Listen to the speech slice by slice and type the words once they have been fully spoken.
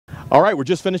All right, we're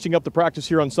just finishing up the practice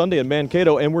here on Sunday in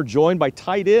Mankato, and we're joined by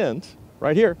tight end,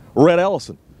 right here, Rhett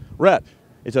Ellison. Rhett,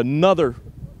 it's another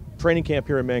training camp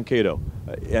here in Mankato.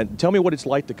 And tell me what it's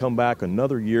like to come back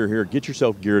another year here, get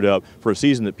yourself geared up for a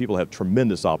season that people have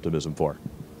tremendous optimism for.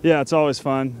 Yeah, it's always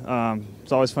fun.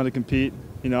 It's always fun to compete.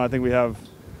 You know, I think we have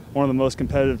one of the most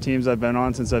competitive teams I've been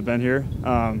on since I've been here.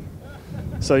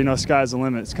 So, you know, sky's the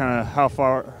limit. It's kind of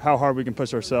how hard we can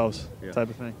push ourselves, type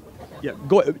of thing. Yeah,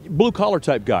 blue collar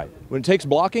type guy. When it takes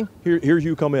blocking, here's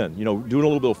you come in. You know, doing a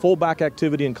little bit of fullback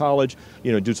activity in college.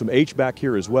 You know, do some H back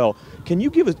here as well. Can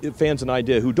you give fans an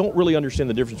idea who don't really understand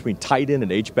the difference between tight end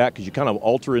and H back, because you kind of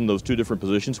alter in those two different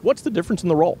positions? What's the difference in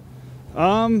the role?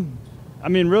 I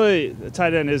mean, really, the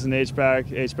tight end is an H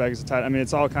back. H back is a tight. I mean,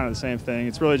 it's all kind of the same thing.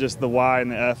 It's really just the Y and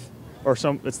the F, or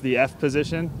it's the F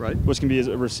position, right? Which can be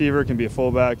a receiver, can be a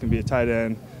fullback, can be a tight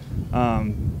end.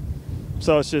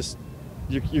 So it's just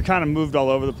you're kind of moved all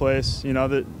over the place. You know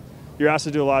that you're asked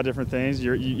to do a lot of different things.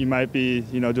 You might be,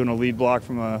 you know, doing a lead block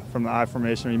from the I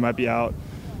formation, or you might be out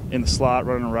in the slot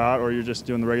running a route, or you're just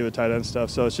doing the regular tight end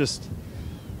stuff. So it's just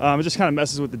it just kind of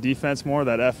messes with the defense more.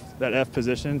 That F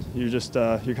position, you're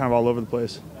kind of all over the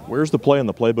place. Where's the play in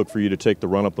the playbook for you to take the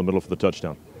run up the middle for the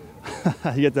touchdown?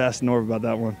 You get to ask Norv about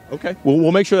that one. Okay. Well,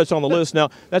 we'll make sure that's on the list. Now,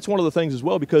 that's one of the things as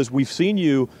well, because we've seen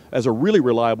you as a really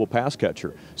reliable pass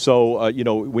catcher. So, you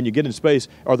know, when you get in space,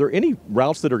 are there any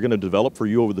routes that are going to develop for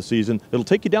you over the season that'll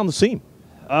take you down the seam?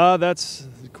 That's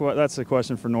a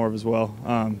question for Norv as well.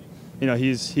 You know,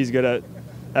 he's good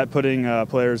at putting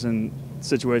players in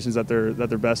situations that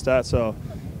they're best at. So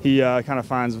he kind of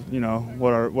finds, you know,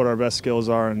 what our best skills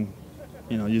are, and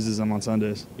you know, uses them on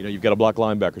Sundays. You know, you've got to block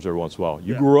linebackers every once in a while.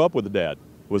 You grew up with a dad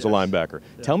who was a linebacker.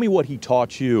 Yeah. Tell me what he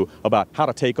taught you about how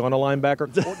to take on a linebacker.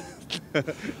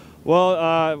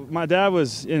 Well, my dad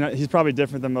was, you know, he's probably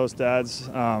different than most dads,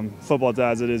 football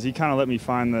dads it is. He kind of let me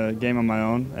find the game on my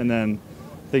own. And then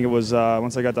I think it was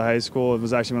once I got to high school, it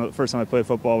was actually the first time I played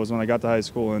football was when I got to high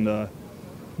school. And,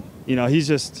 you know,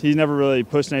 he never really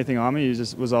pushed anything on me. He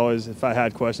just was always, if I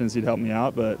had questions, he'd help me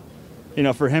out. But you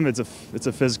know, for him, it's a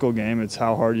physical game. It's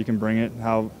how hard you can bring it,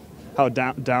 how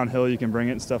downhill you can bring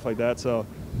it, and stuff like that. So,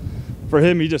 for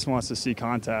him, he just wants to see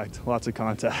contact, lots of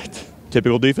contact.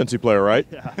 Typical defensive player, right?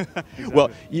 Yeah. Exactly. Well,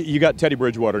 you got Teddy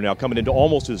Bridgewater now coming into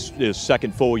almost his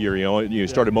second full year. You know, you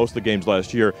started most of the games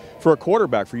last year. For a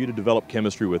quarterback, for you to develop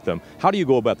chemistry with them, how do you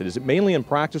go about that? Is it mainly in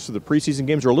practice or the preseason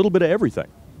games, or a little bit of everything?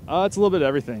 It's a little bit of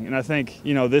everything, and I think,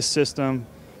 you know, this system.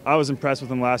 I was impressed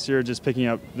with him last year, just picking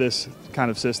up this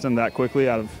kind of system that quickly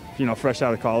out of, you know, fresh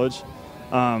out of college.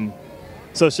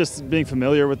 So it's just being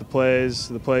familiar with the plays,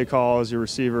 the play calls, your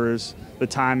receivers, the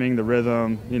timing, the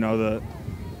rhythm, you know,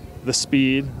 the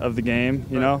speed of the game,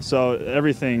 you know. So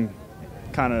everything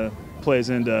kind of plays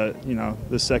into, you know,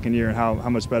 this second year and how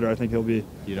much better I think he'll be.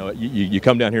 You know, you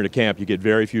come down here to camp, you get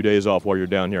very few days off while you're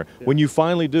down here. Yeah. When you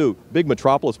finally do, big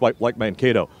metropolis like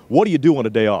Mankato, what do you do on a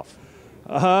day off?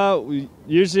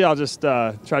 Usually I'll just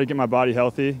try to get my body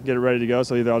healthy, get it ready to go.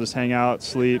 So either I'll just hang out,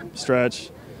 sleep, stretch,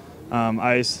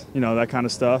 ice, you know, that kind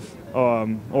of stuff.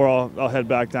 Or I'll head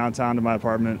back downtown to my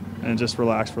apartment and just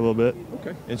relax for a little bit.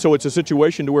 Okay. And so it's a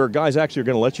situation to where guys actually are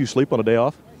going to let you sleep on a day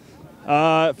off?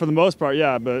 For the most part,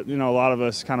 yeah. But, you know, a lot of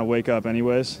us kind of wake up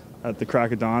anyways at the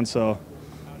crack of dawn. So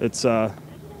it's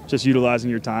just utilizing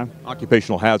your time.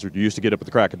 Occupational hazard. You used to get up at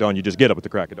the crack of dawn. You just get up at the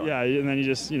crack of dawn. Yeah, and then you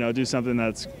just, you know, do something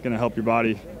that's going to help your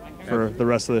body for the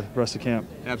rest of camp.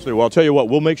 Absolutely. Well, I'll tell you what,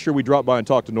 we'll make sure we drop by and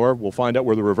talk to Norv. We'll find out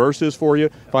where the reverse is for you,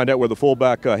 find out where the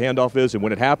fullback handoff is, and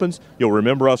when it happens, you'll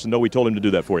remember us and know we told him to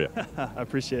do that for you. I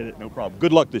appreciate it. No problem.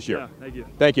 Good luck this year. Yeah, thank you.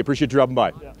 Thank you. Appreciate you dropping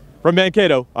by. Yeah. From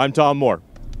Mankato, I'm Tom Moore.